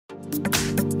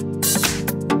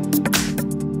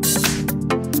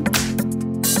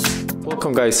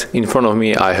Welcome guys, in front of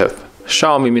me I have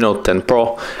Xiaomi Mi Note 10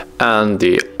 Pro and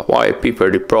the Huawei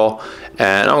P30 Pro,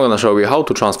 and I'm gonna show you how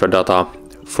to transfer data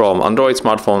from Android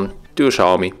smartphone to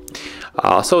Xiaomi.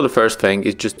 So the first thing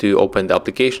is just to open the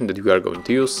application that we are going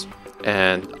to use,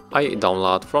 and I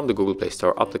download from the Google Play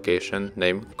Store application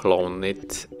named Clone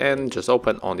It and just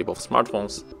open on the both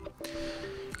smartphones.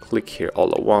 Click here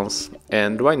all at once,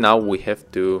 and right now we have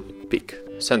to pick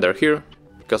sender here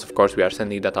because of course we are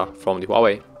sending data from the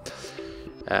Huawei,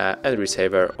 and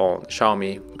receiver on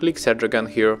Xiaomi. Click search again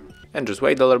here and just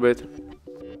wait a little bit.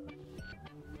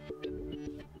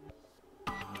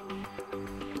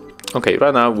 Okay,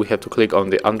 right now we have to click on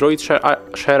the Android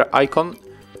share icon,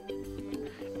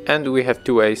 and we have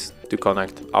two ways to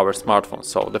connect our smartphone.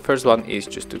 So the first one is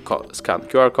just to scan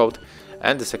QR code,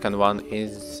 and the second one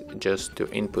is just to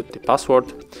input the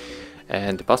password,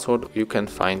 and the password you can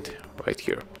find right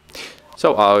here.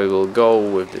 So I will go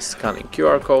with the scanning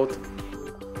QR code.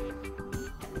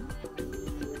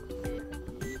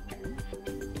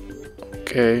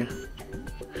 Okay.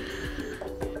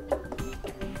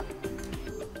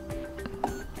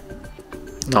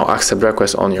 Now accept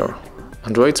request on your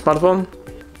Android smartphone.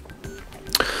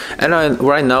 And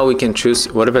right now we can choose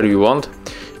whatever you want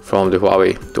from the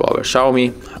Huawei to our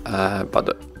Xiaomi,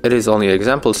 but it is only an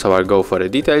example, so I'll go for the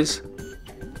details.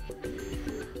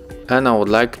 And I would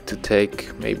like to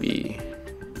take maybe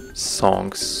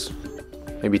songs,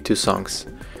 maybe two songs,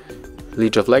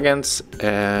 League of Legends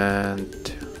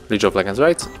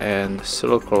right, and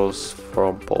Solo Cross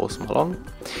from Post Malone.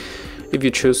 If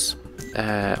you choose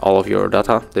all of your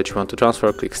data that you want to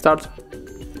transfer, click start,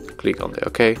 click on the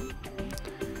OK,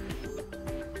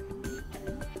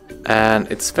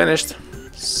 and it's finished.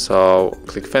 So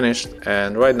click finished,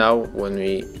 and right now when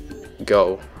we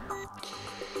go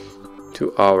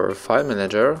to our file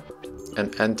manager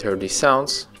and enter the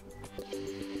sounds,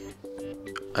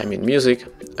 I mean music,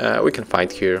 we can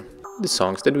find here the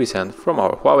songs that we sent from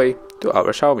our Huawei to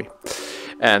our Xiaomi.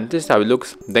 And this is how it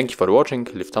looks. Thank you for watching.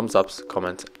 Leave thumbs ups,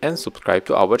 comments and subscribe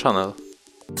to our channel.